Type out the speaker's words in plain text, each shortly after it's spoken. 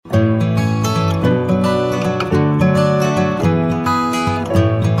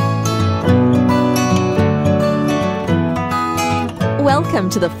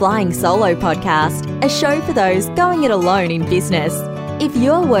to the Flying Solo podcast, a show for those going it alone in business. If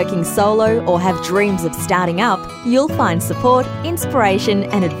you're working solo or have dreams of starting up, you'll find support, inspiration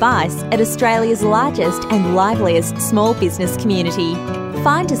and advice at Australia's largest and liveliest small business community.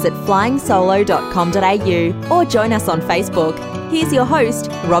 Find us at flyingsolo.com.au or join us on Facebook. Here's your host,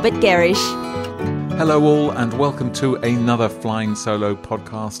 Robert Gerrish. Hello all and welcome to another Flying Solo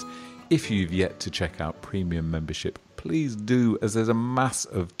podcast. If you've yet to check out premium membership, please do, as there's a mass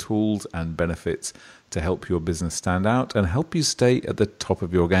of tools and benefits to help your business stand out and help you stay at the top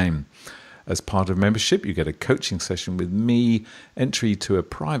of your game. As part of membership, you get a coaching session with me, entry to a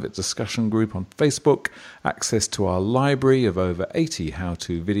private discussion group on Facebook, access to our library of over 80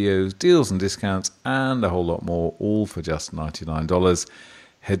 how-to videos, deals and discounts, and a whole lot more, all for just $99.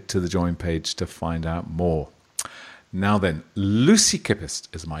 Head to the join page to find out more. Now then, Lucy Kippist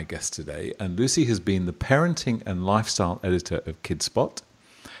is my guest today, and Lucy has been the parenting and lifestyle editor of Kidspot,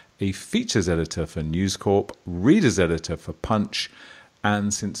 a features editor for News Corp, readers editor for Punch,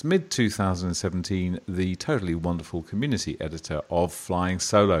 and since mid-2017, the totally wonderful community editor of Flying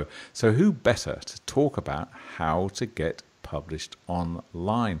Solo. So who better to talk about how to get published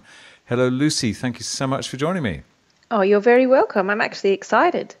online? Hello, Lucy. Thank you so much for joining me. Oh, you're very welcome. I'm actually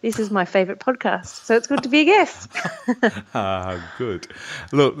excited. This is my favourite podcast, so it's good to be a guest. Good.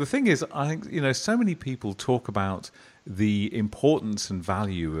 Look, the thing is, I think, so many people talk about the importance and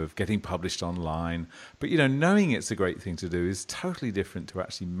value of getting published online, but, knowing it's a great thing to do is totally different to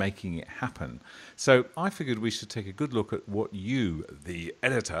actually making it happen. So I figured we should take a good look at what you, the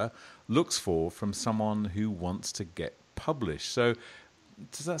editor, looks for from someone who wants to get published. So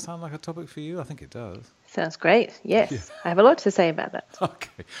does that sound like a topic for you? I think it does. Sounds great. Yes, yeah. I have a lot to say about that.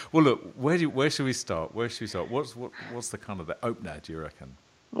 Okay. Well, look, where should we start? What's the kind of the opener, do you reckon?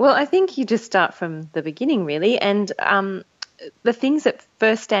 Well, I think you just start from the beginning, really. And the things that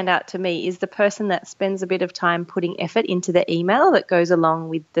first stand out to me is the person that spends a bit of time putting effort into the email that goes along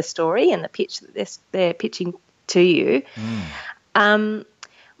with the story and the pitch that they're pitching to you. You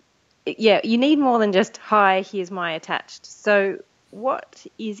need more than just, hi, here's my attached. So what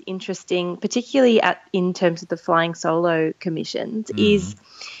is interesting, particularly in terms of the Flying Solo commissions, is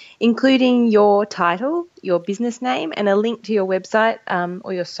including your title, your business name, and a link to your website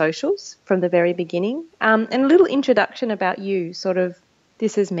or your socials from the very beginning, and a little introduction about you, sort of,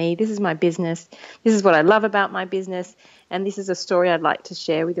 this is me, this is my business, this is what I love about my business, and this is a story I'd like to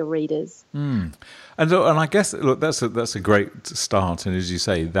share with your readers. And I guess, look, that's a great start, and as you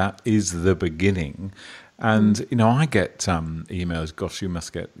say, that is the beginning. And I get emails. Gosh, you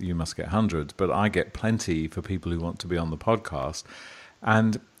must get hundreds, but I get plenty for people who want to be on the podcast.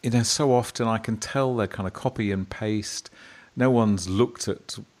 And so often I can tell they're kind of copy and paste. No one's looked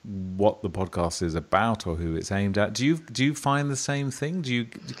at what the podcast is about or who it's aimed at. Do you find the same thing?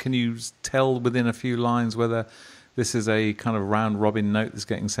 Can you tell within a few lines whether this is a kind of round robin note that's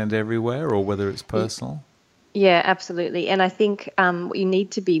getting sent everywhere or whether it's personal? Yeah, absolutely. And I think what you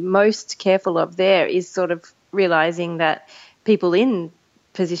need to be most careful of there is sort of realising that people in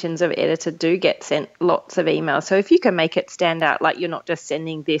positions of editor do get sent lots of emails. So if you can make it stand out, like you're not just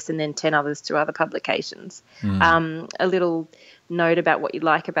sending this and then 10 others to other publications, a little note about what you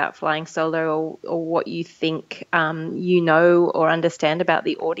like about Flying Solo or what you think or understand about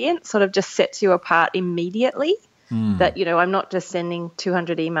the audience sort of just sets you apart immediately. That, I'm not just sending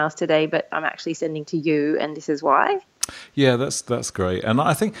 200 emails today, but I'm actually sending to you, and this is why. Yeah, that's great. And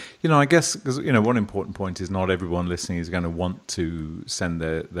I think, I guess, because, one important point is not everyone listening is going to want to send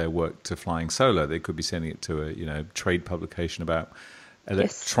their work to Flying Solo. They could be sending it to a, trade publication about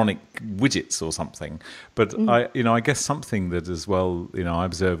electronic widgets or something. But I guess something that as well, I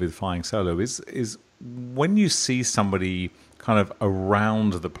observe with Flying Solo is when you see somebody kind of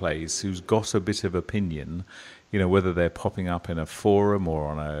around the place who's got a bit of opinion, whether they're popping up in a forum or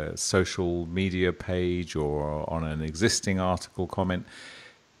on a social media page or on an existing article comment,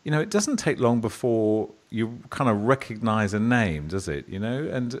 it doesn't take long before you kind of recognize a name, does it?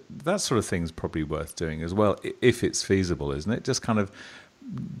 And that sort of thing's probably worth doing as well, if it's feasible, isn't it? Just kind of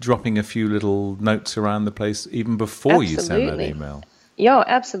dropping a few little notes around the place even before you send that email. Yeah,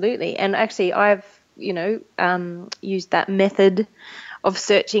 absolutely. And actually I've, used that method of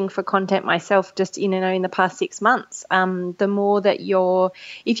searching for content myself just in the past 6 months. The more that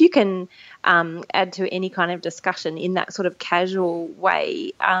if you can add to any kind of discussion in that sort of casual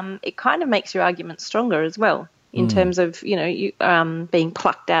way, it kind of makes your argument stronger as well in terms of you being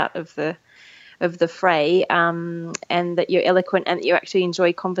plucked out of the fray, and that you're eloquent and that you actually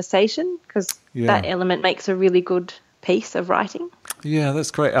enjoy conversation, because that element makes a really good piece of writing. Yeah,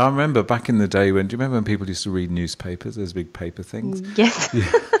 that's great. I remember back in the day do you remember when people used to read newspapers, those big paper things? Yes.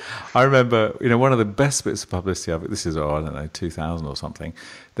 Yeah. I remember, one of the best bits of publicity of it, this is, I don't know, 2000 or something,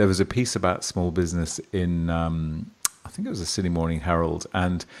 there was a piece about small business in, I think it was the Sydney Morning Herald,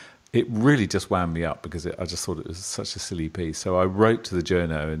 and it really just wound me up because I just thought it was such a silly piece. So I wrote to the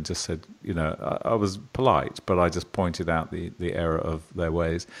journo and just said, I was polite, but I just pointed out the error of their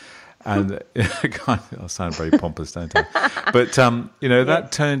ways. And I sound very pompous, don't I? But, that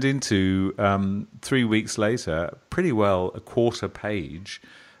turned into 3 weeks later, pretty well a quarter-page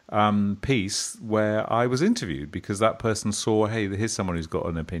piece where I was interviewed because that person saw, hey, here's someone who's got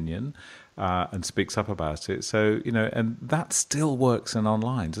an opinion and speaks up about it. So, and that still works in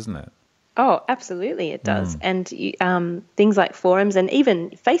online, doesn't it? Oh, absolutely, it does. And things like forums and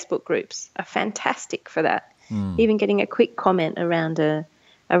even Facebook groups are fantastic for that. Even getting a quick comment around a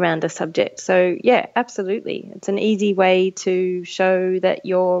subject. So, yeah, absolutely. It's an easy way to show that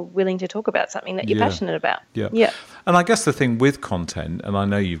you're willing to talk about something that you're passionate about. Yeah. And I guess the thing with content, and I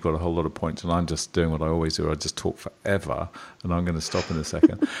know you've got a whole lot of points, and I'm just doing what I always do. I just talk forever, and I'm going to stop in a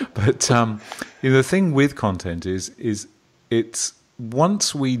second. But the thing with content is it's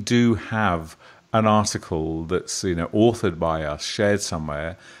once we do have an article that's authored by us, shared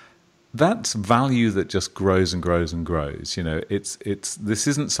somewhere, that's value that just grows and grows and grows. This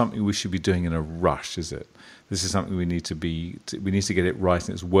isn't something we should be doing in a rush, is it? This is something we need to get it right,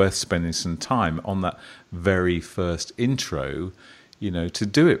 and it's worth spending some time on that very first intro, to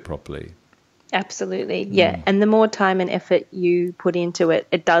do it properly. Absolutely, yeah. And the more time and effort you put into it,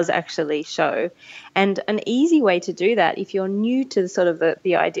 it does actually show. And an easy way to do that, if you're new to sort of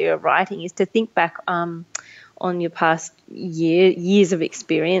the idea of writing, is to think back on your past years of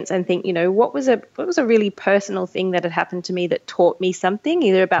experience and think, what was a really personal thing that had happened to me that taught me something,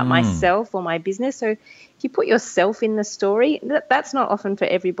 either about myself or my business. So if you put yourself in the story, that's not often for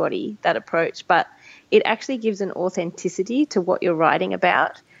everybody, that approach, but it actually gives an authenticity to what you're writing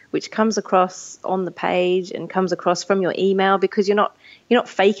about, which comes across on the page and comes across from your email because you're not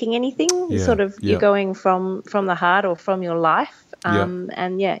faking anything. You're going from the heart or from your life.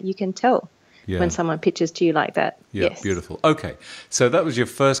 And you can tell. Yeah. When someone pitches to you like that. Yeah, yes. Beautiful. Okay, so that was your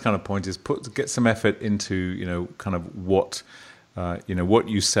first kind of point, is get some effort into kind of what what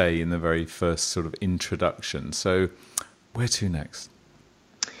you say in the very first sort of introduction. So where to next?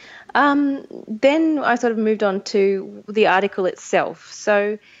 Then I sort of moved on to the article itself.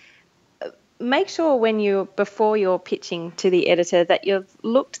 So make sure before you're pitching to the editor that you've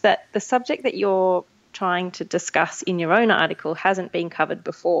looked that the subject that you're trying to discuss in your own article hasn't been covered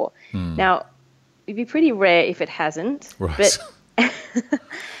before. Now, it'd be pretty rare if it hasn't, right. But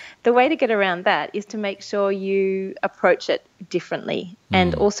the way to get around that is to make sure you approach it differently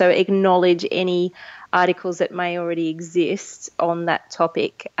and also acknowledge any articles that may already exist on that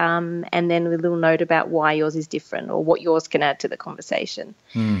topic, and then a little note about why yours is different or what yours can add to the conversation.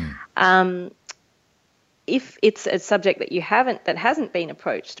 If it's a subject that hasn't been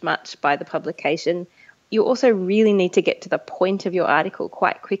approached much by the publication, you also really need to get to the point of your article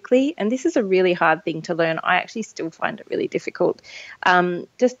quite quickly. And this is a really hard thing to learn. I actually still find it really difficult.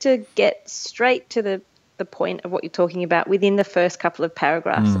 Just to get straight to the point of what you're talking about within the first couple of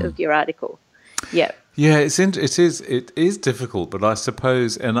paragraphs of your article. Yeah. Yeah, it is difficult, but I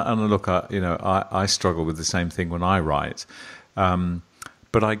suppose, and look, I struggle with the same thing when I write.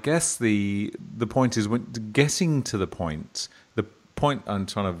 But I guess the point is getting to the point. The point I'm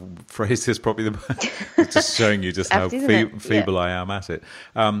trying to phrase this properly. Just showing you just how feeble I am at it.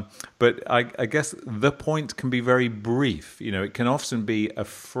 But I guess the point can be very brief. It can often be a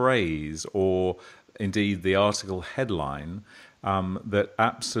phrase or indeed the article headline that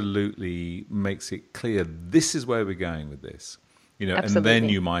absolutely makes it clear this is where we're going with this. And then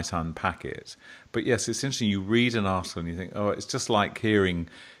you might unpack it. But yes, it's interesting. You read an article and you think, oh, it's just like hearing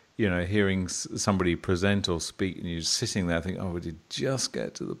somebody present or speak, and you're sitting there thinking, oh, did you just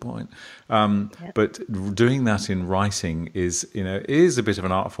get to the point? But doing that in writing is a bit of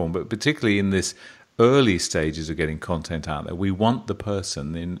an art form, but particularly in this early stages of getting content out there, we want the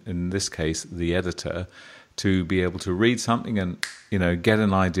person, in this case, the editor, to be able to read something and, get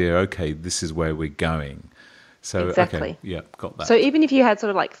an idea, okay, this is where we're going. So, exactly. Okay, yeah, got that. So even if you had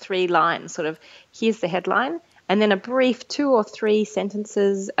sort of like 3 lines, sort of here's the headline, and then a brief 2 or 3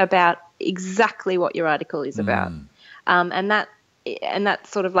 sentences about exactly what your article is about, and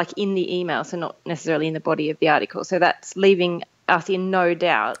that's sort of like in the email, so not necessarily in the body of the article. So that's leaving us in no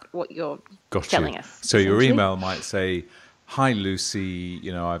doubt what you're telling us. So your email might say, "Hi Lucy,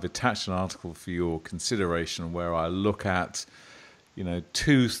 I've attached an article for your consideration where I look at."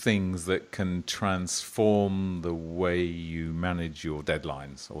 two things that can transform the way you manage your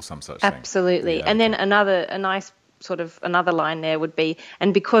deadlines or some such thing. Absolutely. Yeah, and then a nice sort of another line there would be,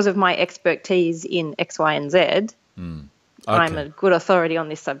 and because of my expertise in X, Y, and Z, I'm a good authority on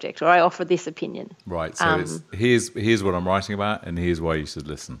this subject, or I offer this opinion. Right. So here's what I'm writing about, and here's why you should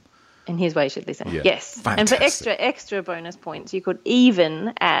listen. And here's why you should listen. Yeah. Yes. Fantastic. And for extra bonus points, you could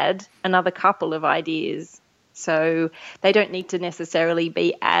even add another couple of ideas. So they don't need to necessarily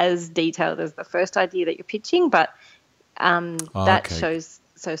be as detailed as the first idea that you're pitching, but that shows,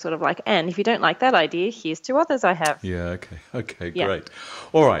 so sort of like, and if you don't like that idea, here's 2 others I have. Yeah, okay, great.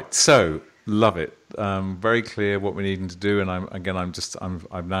 All right, so love it. Very clear what we're needing to do, and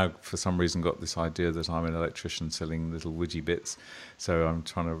I've now for some reason got this idea that I'm an electrician selling little widgy bits, so I'm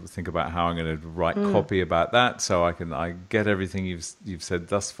trying to think about how I'm going to write copy about that, so I get everything you've said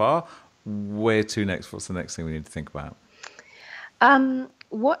thus far. Where to next? What's the next thing we need to think about?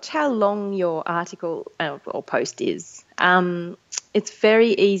 Watch how long your article or post is. It's very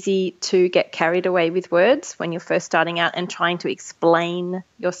easy to get carried away with words when you're first starting out and trying to explain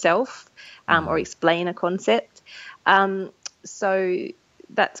yourself or explain a concept. So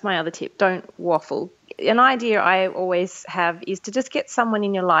that's my other tip. Don't waffle. An idea I always have is to just get someone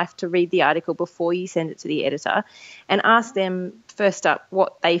in your life to read the article before you send it to the editor and ask them first up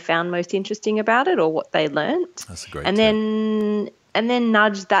what they found most interesting about it or what they learnt. That's a great tip. And then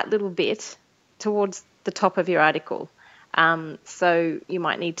nudge that little bit towards the top of your article. So you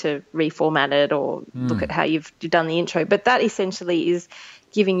might need to reformat it or look at how you've done the intro. But that essentially is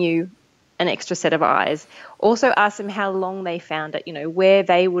giving you an extra set of eyes. Also ask them how long they found it, where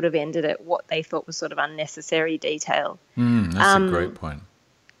they would have ended it, what they thought was sort of unnecessary detail. That's a great point.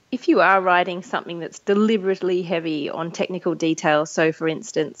 If you are writing something that's deliberately heavy on technical detail, so for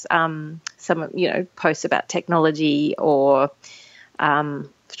instance, some posts about technology or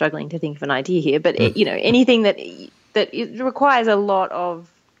struggling to think of an idea here, but anything that it requires a lot of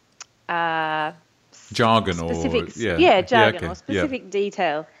jargon specifics, or jargon or specific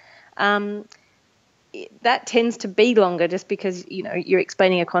detail. That tends to be longer just because you're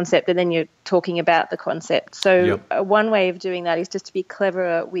explaining a concept and then you're talking about the concept. So one way of doing that is just to be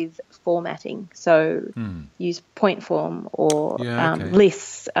cleverer with formatting. So use point form or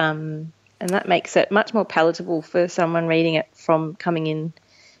lists, and that makes it much more palatable for someone reading it from coming in,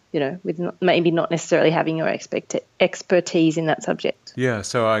 with maybe not necessarily having your expertise in that subject. Yeah.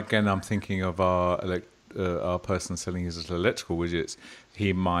 So again, I'm thinking of our person selling his little electrical widgets.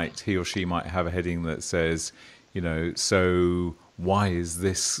 He or she might have a heading that says, so why is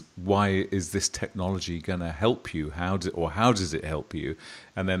this technology going to help you? How does it help you?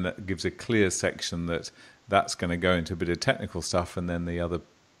 And then that gives a clear section that's going to go into a bit of technical stuff, and then the other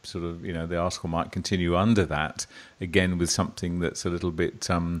sort of, the article might continue under that again with something that's a little bit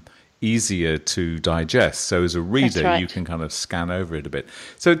easier to digest. So as a reader, you can kind of scan over it a bit.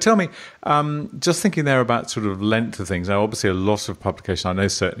 So tell me, just thinking there about sort of length of things. Now, obviously, a lot of publication. I know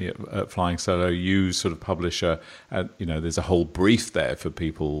certainly at Flying Solo, you sort of publish there's a whole brief there for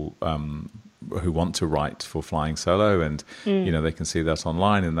people who want to write for Flying Solo, and they can see that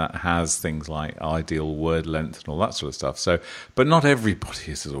online, and that has things like ideal word length and all that sort of stuff. So, but not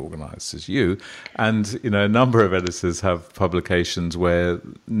everybody is as organised as you, and a number of editors have publications where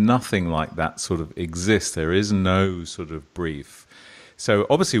nothing like that sort of exists. There is no sort of brief. So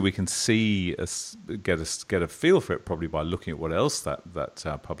obviously we can get a feel for it probably by looking at what else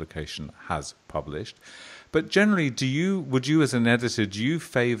that publication has published. But generally, would you as an editor, do you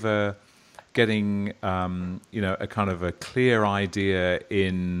favour getting a kind of a clear idea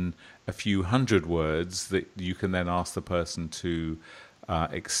in a few hundred words that you can then ask the person to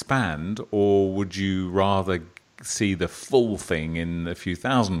expand, or would you rather see the full thing in a few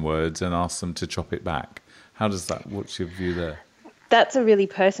thousand words and ask them to chop it back? What's your view there? That's a really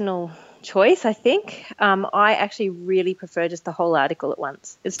personal choice, I think. I actually really prefer just the whole article at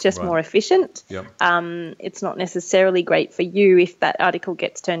once. It's just more efficient. Yep. It's not necessarily great for you if that article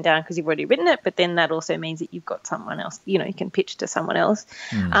gets turned down because you've already written it, but then that also means that you've got someone else, you can pitch to someone else.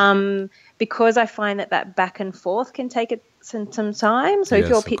 Because I find that back and forth can take some time. So if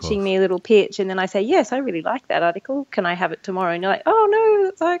you're pitching me a little pitch and then I say, yes, I really like that article, can I have it tomorrow? And you're like, oh no,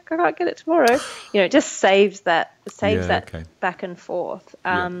 it's like I can't get it tomorrow. It just saves that back and forth.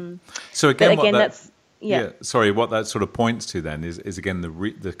 So again, what that sort of points to then is again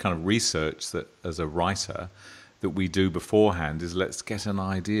the kind of research that as a writer that we do beforehand is let's get an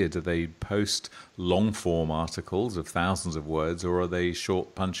idea. Do they post long form articles of thousands of words, or are they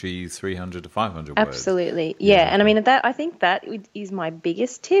short, punchy 300 to 500 words? Absolutely. Yeah. And I mean, I think that is my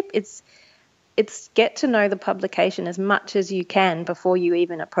biggest tip. It's it's get to know the publication as much as you can before you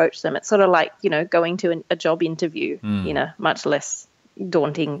even approach them. It's sort of like, going to a job interview in a much less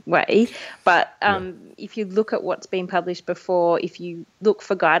daunting way. But if you look at what's been published before, if you look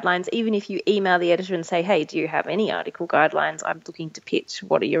for guidelines, even if you email the editor and say, hey, do you have any article guidelines? I'm looking to pitch.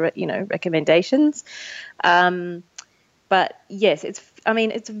 What are your, recommendations? But yes,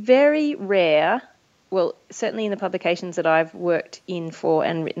 it's very rare. Well, certainly in the publications that I've worked in for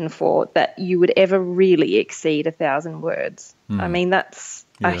and written for, that you would ever really exceed 1,000 words. That's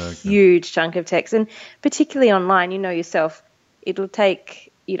a huge chunk of text. And particularly online, yourself, it'll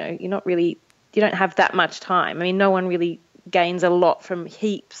take, you don't have that much time. No one really gains a lot from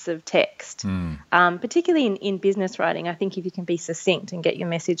heaps of text, particularly in business writing. I think if you can be succinct and get your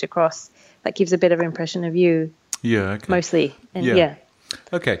message across, that gives a better impression of you. Yeah, okay. Mostly. And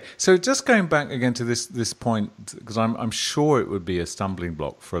Okay, so just going back again to this point, because I'm sure it would be a stumbling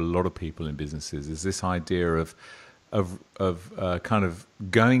block for a lot of people in businesses, is this idea of kind of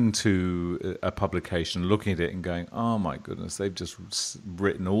going to a publication, looking at it and going, oh my goodness, they've just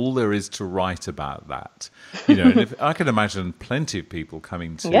written all there is to write about that. And if I can imagine plenty of people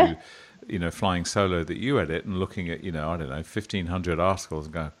coming to Flying Solo that you edit and looking at, 1,500 articles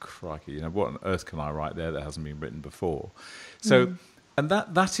and going, crikey, what on earth can I write there that hasn't been written before? So, and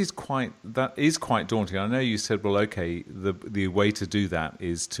that is quite daunting. I know you said, well, okay, the way to do that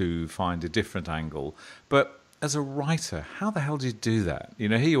is to find a different angle. But as a writer, how the hell do you do that?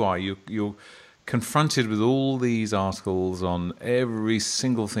 Here you are, you're confronted with all these articles on every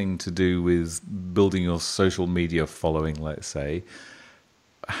single thing to do with building your social media following, let's say.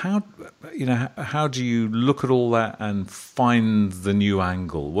 How do you look at all that and find the new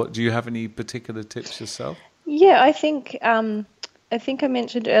angle? Do you have any particular tips yourself? Yeah, I think I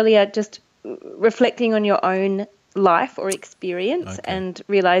mentioned earlier just reflecting on your own life or experience and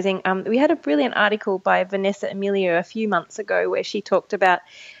realizing we had a brilliant article by Vanessa Emilio a few months ago where she talked about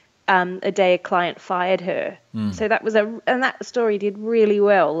a day a client fired her. So that story did really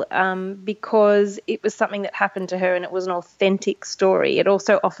well because it was something that happened to her and it was an authentic story. It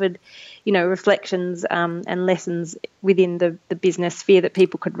also offered, reflections and lessons within the business sphere that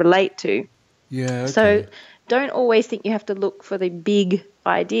people could relate to. Yeah. Okay. So don't always think you have to look for the big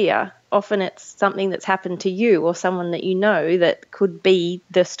idea. Often it's something that's happened to you or someone that you know that could be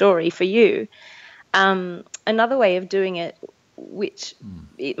the story for you. Another way of doing it, which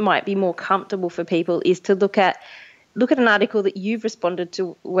it might be more comfortable for people, is to look at an article that you've responded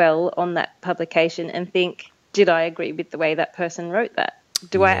to well on that publication and think, did I agree with the way that person wrote that?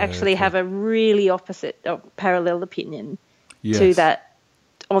 Do I actually have a really opposite or parallel opinion to that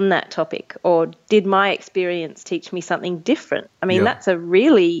on that topic, or did my experience teach me something different? That's a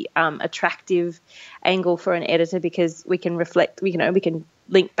really attractive angle for an editor because we can reflect, we can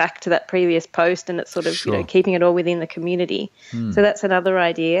link back to that previous post and it's sort of, keeping it all within the community. So that's another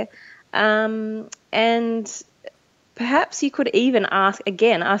idea. And perhaps you could even ask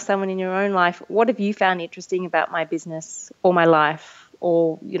someone in your own life, what have you found interesting about my business or my life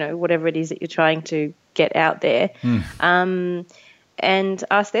or, whatever it is that you're trying to get out there. And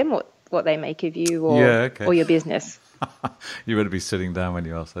ask them what they make of you or your business. You better be sitting down when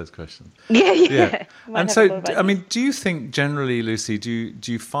you ask those questions. Yeah. And so, do you think generally, Lucy, do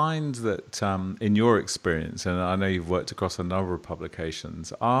you find that in your experience, and I know you've worked across a number of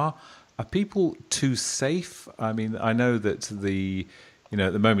publications, are people too safe? I know that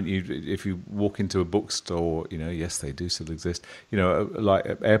at the moment, if you walk into a bookstore, yes, they do still exist, like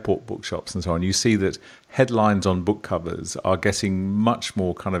airport bookshops and so on, you see that headlines on book covers are getting much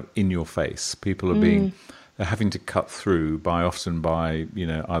more kind of in your face. People are they're having to cut through often by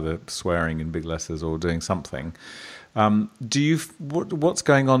either swearing in big letters or doing something. What's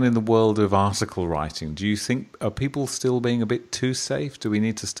going on in the world of article writing? Do you think, are people still being a bit too safe? Do we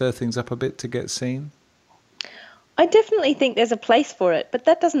need to stir things up a bit to get seen? I definitely think there's a place for it, but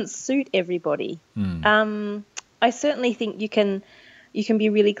that doesn't suit everybody. I certainly think you can be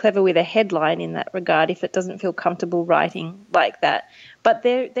really clever with a headline in that regard if it doesn't feel comfortable writing like that. But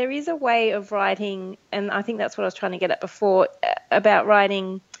there is a way of writing, and I think that's what I was trying to get at before, about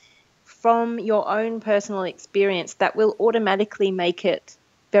writing from your own personal experience that will automatically make it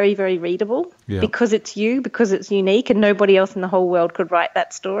very, very readable because it's you, because it's unique, and nobody else in the whole world could write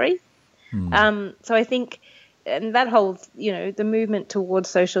that story. So I think, and that whole, the movement towards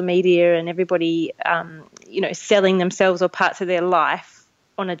social media and everybody, selling themselves or parts of their life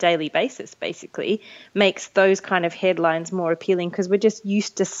on a daily basis, basically, makes those kind of headlines more appealing because we're just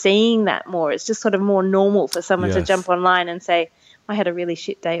used to seeing that more. It's just sort of more normal for someone to jump online and say, I had a really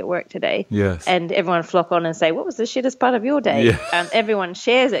shit day at work today. Yes. And everyone flock on and say, what was the shittest part of your day? Yeah. Everyone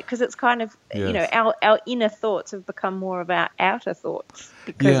shares it because it's kind of, Yes. our inner thoughts have become more of our outer thoughts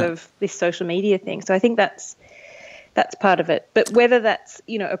because of this social media thing. So I think that's part of it. But whether that's,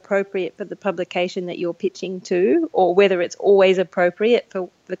 appropriate for the publication that you're pitching to, or whether it's always appropriate for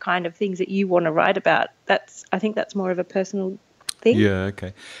the kind of things that you want to write about, I think that's more of a personal thing. Yeah,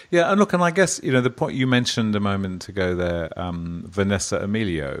 okay. Yeah, and look, and I guess, the point you mentioned a moment ago there, Vanessa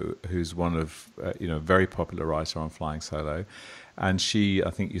Emilio, who's one of, a very popular writer on Flying Solo, and she,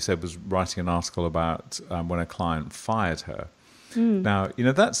 I think you said, was writing an article about when a client fired her. Now,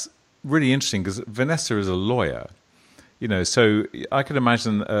 that's really interesting because Vanessa is a lawyer. So I could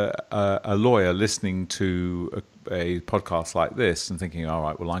imagine a lawyer listening to a podcast like this and thinking, all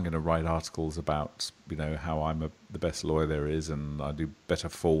right, well, I'm going to write articles about, how I'm the best lawyer there is, and I do better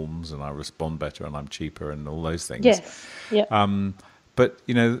forms, and I respond better, and I'm cheaper, and all those things. Yes. Yeah. But,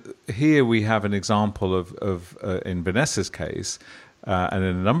 here we have an example of in Vanessa's case, and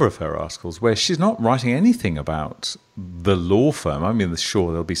in a number of her articles, where she's not writing anything about the law firm. I mean, sure,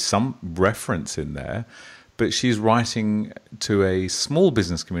 there'll be some reference in there, but she's writing to a small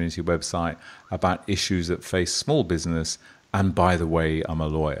business community website about issues that face small business. And by the way, I'm a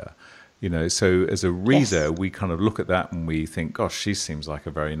lawyer. So as a reader, we kind of look at that and we think, gosh, she seems like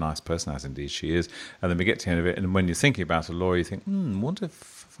a very nice person, as indeed she is. And then we get to the end of it, and when you're thinking about a lawyer, you think, wonder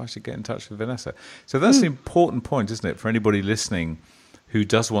if I should get in touch with Vanessa. So that's an important point, isn't it, for anybody listening who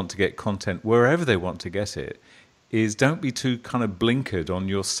does want to get content wherever they want to get it, is don't be too kind of blinkered on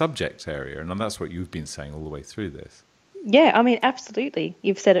your subject area. And that's what you've been saying all the way through this. Yeah, I mean, absolutely.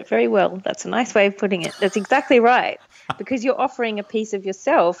 You've said it very well. That's a nice way of putting it. That's exactly right. Because you're offering a piece of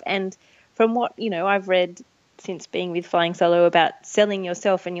yourself. And from what, I've read since being with Flying Solo about selling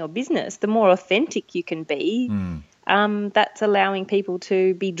yourself and your business, the more authentic you can be, that's allowing people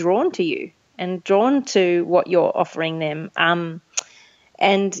to be drawn to you and drawn to what you're offering them.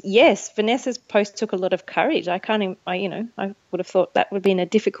 And yes, Vanessa's post took a lot of courage. I would have thought that would have been a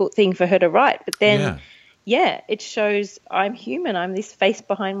difficult thing for her to write. But then, it shows I'm human. I'm this face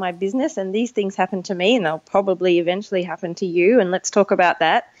behind my business, and these things happen to me, and they'll probably eventually happen to you. And let's talk about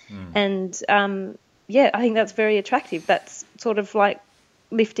that. And I think that's very attractive. That's sort of like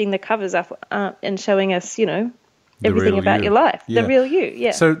lifting the covers up and showing us, everything about your life, the real you.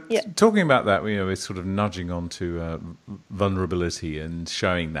 Yeah. So talking about that, we're sort of nudging onto vulnerability and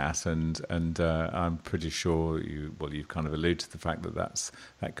showing that, and I'm pretty sure you've kind of alluded to the fact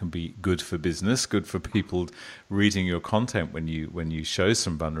that can be good for business, good for people reading your content when you show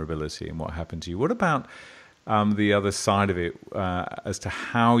some vulnerability and what happened to you. What about the other side of it as to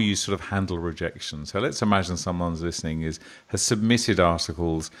how you sort of handle rejection? So let's imagine someone's listening has submitted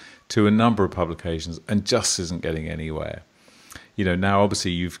articles to a number of publications and just isn't getting anywhere. Now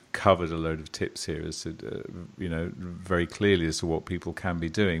obviously you've covered a load of tips here as to, very clearly as to what people can be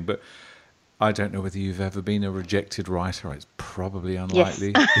doing, but I don't know whether you've ever been a rejected writer. It's probably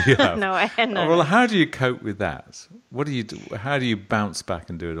unlikely. Yes. No, I haven't. Well, how do you cope with that? What do you do? How do you bounce back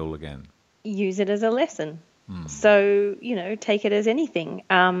and do it all again? Use it as a lesson. So, take it as anything,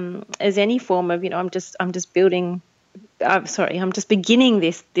 as any form of, I'm just beginning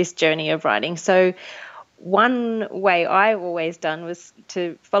this journey of writing. So one way I've always done was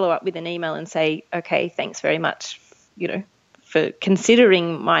to follow up with an email and say, okay, thanks very much, for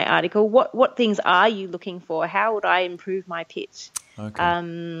considering my article. What things are you looking for? How would I improve my pitch? Okay.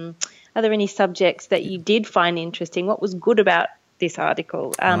 Are there any subjects that you did find interesting? What was good about this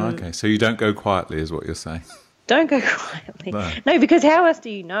article? Okay, so you don't go quietly is what you're saying. Don't go quietly. No, because how else do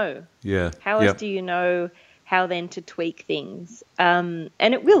you know? Yeah. How else do you know how then to tweak things? And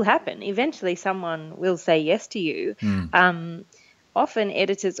it will happen. Eventually someone will say yes to you. Often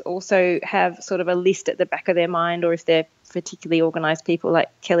editors also have sort of a list at the back of their mind, or if they're particularly organised people like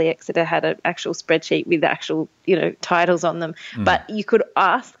Kelly Exeter had an actual spreadsheet with actual, titles on them. But you could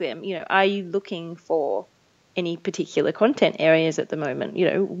ask them, are you looking for any particular content areas at the moment?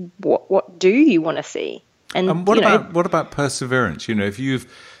 What do you want to see? And what about perseverance? If you've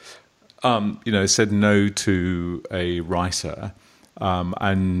said no to a writer,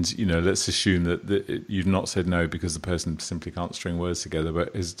 and let's assume that you've not said no because the person simply can't string words together,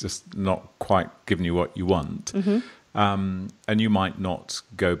 but is just not quite giving you what you want. And you might not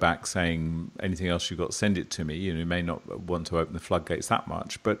go back saying anything else you've got, send it to me. You may not want to open the floodgates that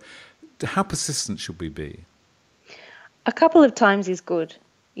much, but how persistent should we be? A couple of times is good,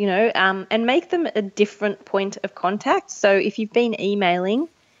 and make them a different point of contact. So if you've been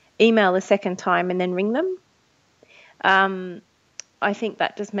email a second time and then ring them. I think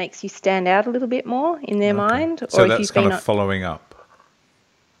that just makes you stand out a little bit more in their mind. So that's kind of following up.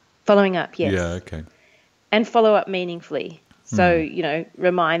 Following up, yes. Yeah, okay. And follow up meaningfully. So,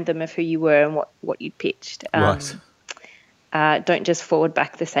 remind them of who you were and what you'd pitched. Right. Don't just forward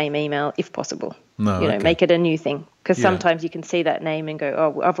back the same email if possible. No, okay. Make it a new thing. Because Yeah. sometimes you can see that name and go,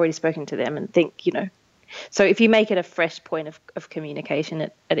 oh, I've already spoken to them, and think, So if you make it a fresh point of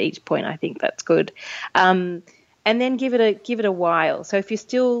communication at each point, I think that's good. And then give it a while. So if you're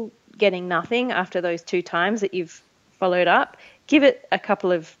still getting nothing after those 2 times that you've followed up, give it a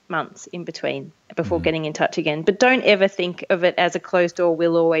couple of months in between before getting in touch again. But don't ever think of it as a closed door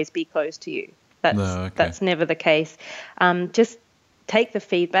will always be closed to you. That's never the case. Just take the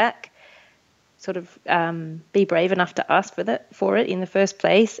feedback, sort of be brave enough to ask for it in the first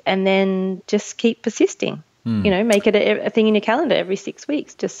place, and then just keep persisting. Make it a thing in your calendar every 6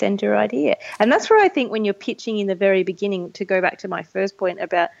 weeks. Just send your idea. And that's where I think when you're pitching in the very beginning, to go back to my first point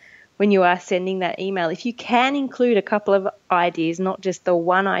about when you are sending that email, if you can include a couple of ideas, not just the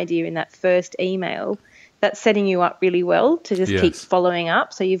one idea in that first email, that's setting you up really well to just keep following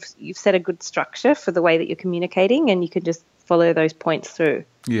up. So you've set a good structure for the way that you're communicating, and you can just follow those points through.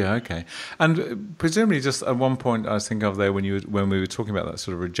 Yeah, okay. And presumably, just at one point I was thinking of there when we were talking about that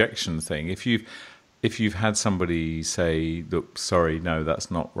sort of rejection thing, if you've had somebody say, look, sorry, no,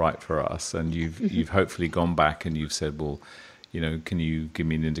 that's not right for us, and you've hopefully gone back and you've said, well, can you give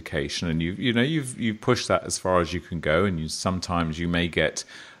me an indication? And you've pushed that as far as you can go, and sometimes you may get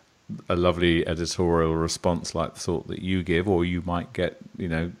a lovely editorial response like the sort that you give, or you might get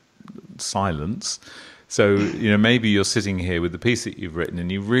silence. So maybe you're sitting here with the piece that you've written,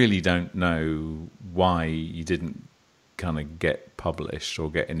 and you really don't know why you didn't kind of get published or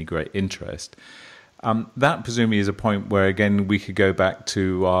get any great interest. That presumably is a point where, again, we could go back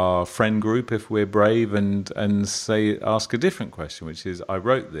to our friend group if we're brave and ask a different question, which is, I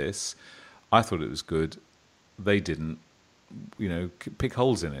wrote this, I thought it was good, they didn't, pick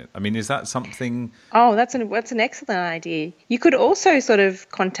holes in it. I mean, is that something? Oh, that's an excellent idea. You could also sort of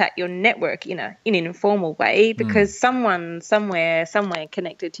contact your network in an informal way, because someone somewhere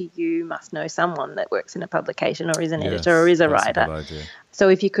connected to you must know someone that works in a publication or is an editor or is a writer. That's a good idea. So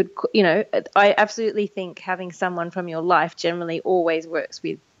if you could, I absolutely think having someone from your life generally always works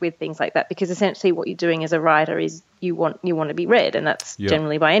with things like that, because essentially what you're doing as a writer is you want to be read, and that's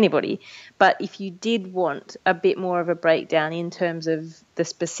generally by anybody. But if you did want a bit more of a breakdown in terms of the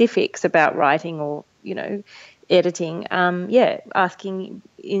specifics about writing or, editing, asking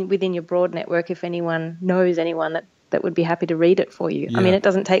within your broad network if anyone knows anyone that would be happy to read it for you. Yeah. I mean, it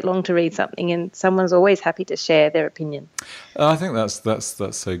doesn't take long to read something, and someone's always happy to share their opinion. I think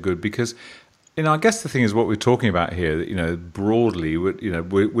that's so good, because I guess the thing is what we're talking about here. Broadly,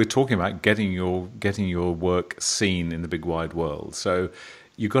 we're talking about getting your work seen in the big wide world. So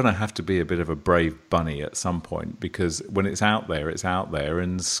you're going to have to be a bit of a brave bunny at some point, because when it's out there,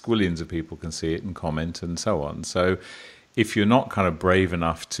 and squillions of people can see it and comment and so on. So if you're not kind of brave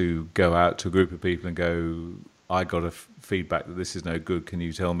enough to go out to a group of people and go, I got a feedback that this is no good, can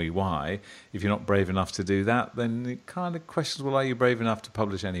you tell me why? If you're not brave enough to do that, then it kind of questions, well, are you brave enough to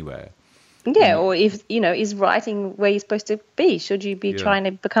publish anywhere? Yeah, or if, is writing where you're supposed to be? Should you be trying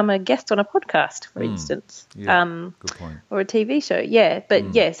to become a guest on a podcast, for instance? Yeah, good point. Or a TV show, yeah.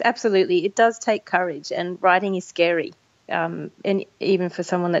 But yes, absolutely, it does take courage, and writing is scary, and even for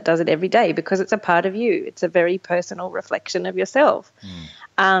someone that does it every day, because it's a part of you. It's a very personal reflection of yourself,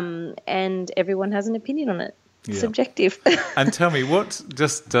 and everyone has an opinion on it. Yeah. Subjective. And tell me, what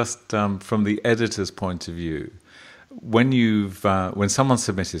just from the editor's point of view, when someone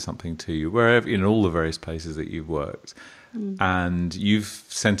submitted something to you, wherever, in all the various places that you've worked, and you've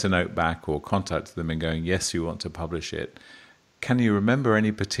sent a note back or contacted them and going, yes, you want to publish it, can you remember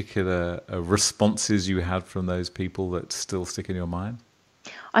any particular responses you had from those people that still stick in your mind?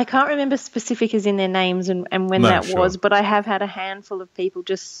 I can't remember specific as in their names and when that was, but I have had a handful of people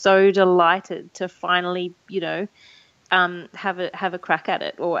just so delighted to finally, have a crack at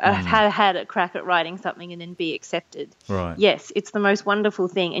it, or have had a crack at writing something and then be accepted. Right. Yes, it's the most wonderful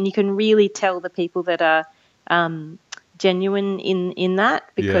thing, and you can really tell the people that are genuine in that,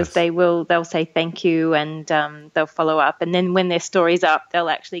 because they'll say thank you, and they'll follow up, and then when their story's up, they'll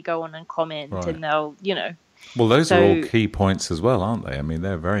actually go on and comment, and they'll Well, those are all key points as well, aren't they? I mean,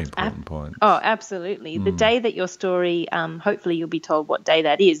 they're very important points. Oh, absolutely. The day that your story, hopefully you'll be told what day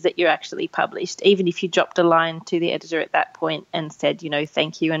that is that you're actually published, even if you dropped a line to the editor at that point and said,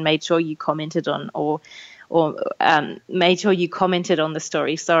 thank you, and made sure you commented on, or made sure you commented on the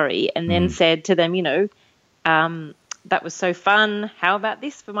story, sorry, and then said to them, that was so fun. How about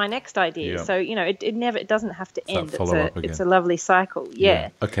this for my next idea? Yeah. So, it doesn't have to end. It's a lovely cycle. Yeah.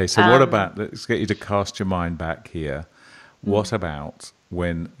 Okay. So what about, let's get you to cast your mind back here. What about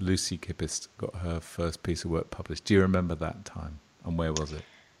when Lucy Kippist got her first piece of work published. Do you remember that time, and where was it?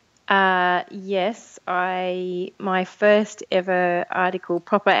 Yes, my first ever article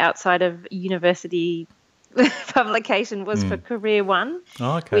proper outside of university publication was for Career One,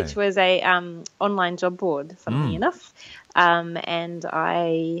 which was a online job board, funnily enough. And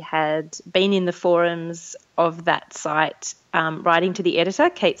I had been in the forums of that site, writing to the editor,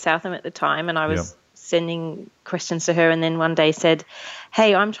 Kate Southam, at the time, and I was sending questions to her, and then one day said,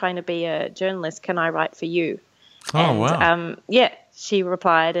 "Hey, I'm trying to be a journalist. Can I write for you?" Wow. She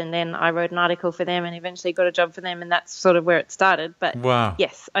replied, and then I wrote an article for them and eventually got a job for them, and that's sort of where it started. But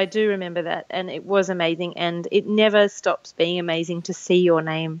yes, I do remember that, and it was amazing, and it never stops being amazing to see your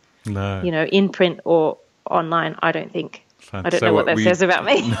name, in print or online, I don't think. I don't know what that says about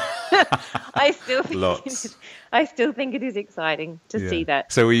me. I still think it is exciting to see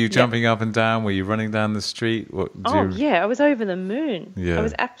that. So were you jumping up and down? Were you running down the street? I was over the moon. Yeah. I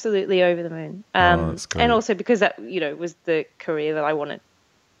was absolutely over the moon. That's great. And also because that, was the career that I wanted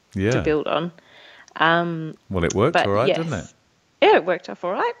to build on. Well, it worked all right, didn't it? Yeah, it worked off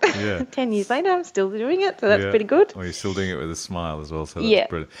all right. Yeah. 10 years later, I'm still doing it, so that's pretty good. Well, you're still doing it with a smile as well, so that's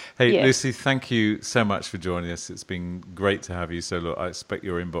brilliant. Hey, Lucy, thank you so much for joining us. It's been great to have you. So, look, I expect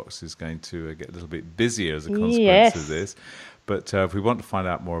your inbox is going to get a little bit busier as a consequence of this. But if we want to find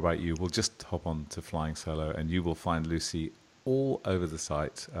out more about you, we'll just hop on to Flying Solo, and you will find Lucy all over the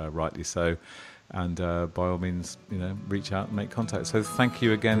site, rightly so. And by all means, reach out and make contact. So thank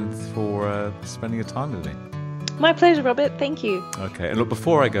you again for spending your time with me. My pleasure, Robert. Thank you. Okay, and look,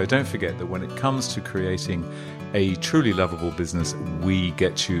 before I go, don't forget that when it comes to creating a truly lovable business, we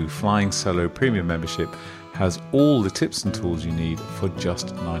get you Flying Solo Premium Membership has all the tips and tools you need for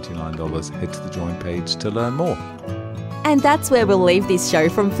just $99. Head to the join page to learn more. And that's where we'll leave this show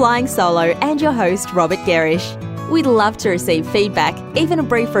from Flying Solo and your host, Robert Gerish. We'd love to receive feedback, even a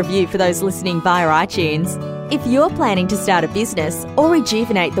brief review for those listening via iTunes. If you're planning to start a business or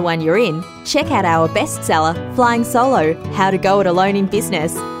rejuvenate the one you're in, check out our bestseller, Flying Solo, How to Go It Alone in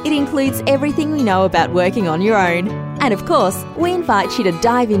Business. It includes everything we know about working on your own. And of course, we invite you to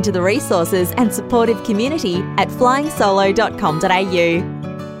dive into the resources and supportive community at flyingsolo.com.au.